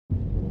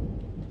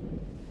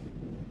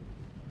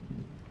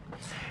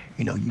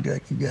You know, you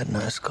got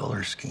nice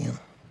color skin.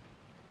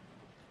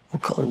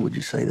 What color would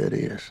you say that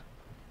is?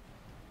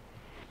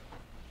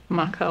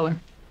 My color.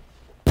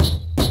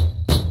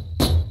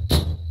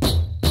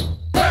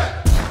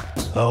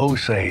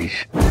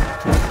 Osage.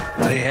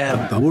 They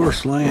have the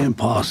worst land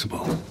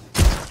possible.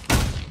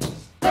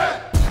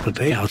 But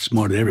they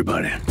outsmarted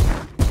everybody.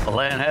 The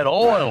land had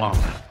oil on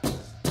it.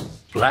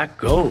 Black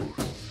gold.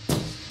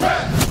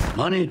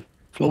 Money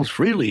flows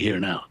freely here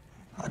now.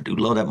 I do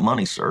love that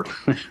money, sir.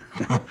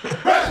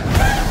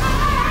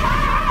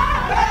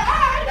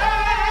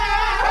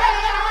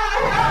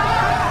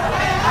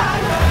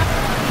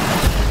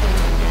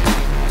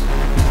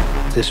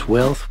 This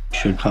wealth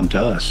should come to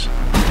us.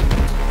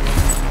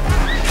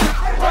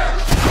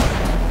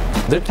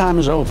 Their time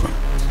is over.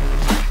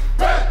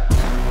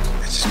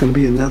 It's going to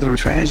be another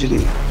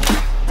tragedy.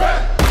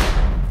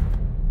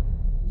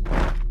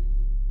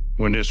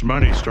 When this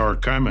money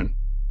started coming,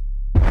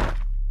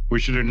 we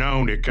should have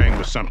known it came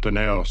with something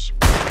else.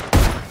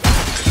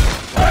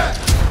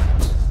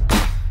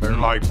 They're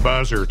like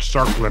buzzards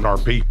circling our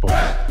people.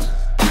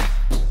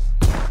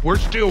 We're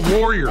still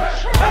warriors.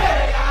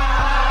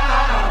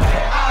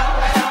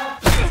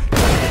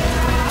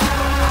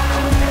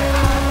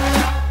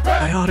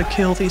 I ought to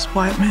kill these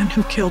white men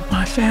who killed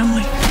my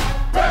family.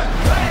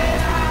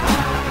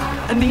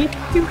 I need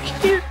you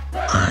here.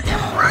 I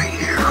am right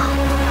here.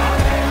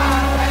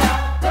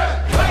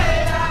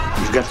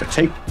 You've got to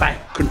take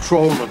back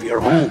control of your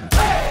home.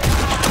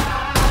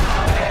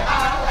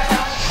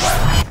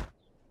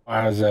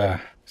 I was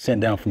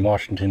sent down from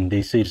Washington,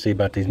 D.C. to see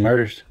about these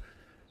murders.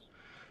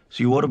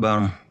 See, what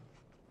about him?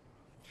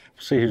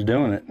 See who's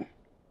doing it.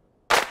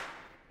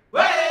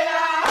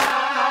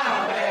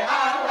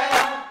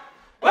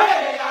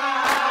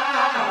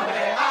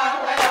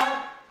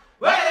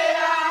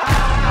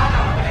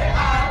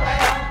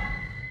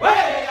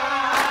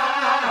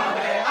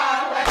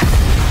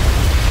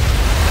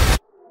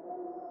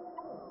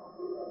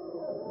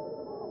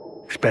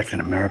 Expecting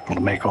a miracle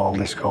to make all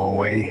this go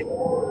away.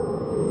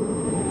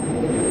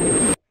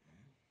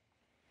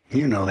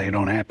 You know they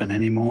don't happen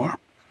anymore.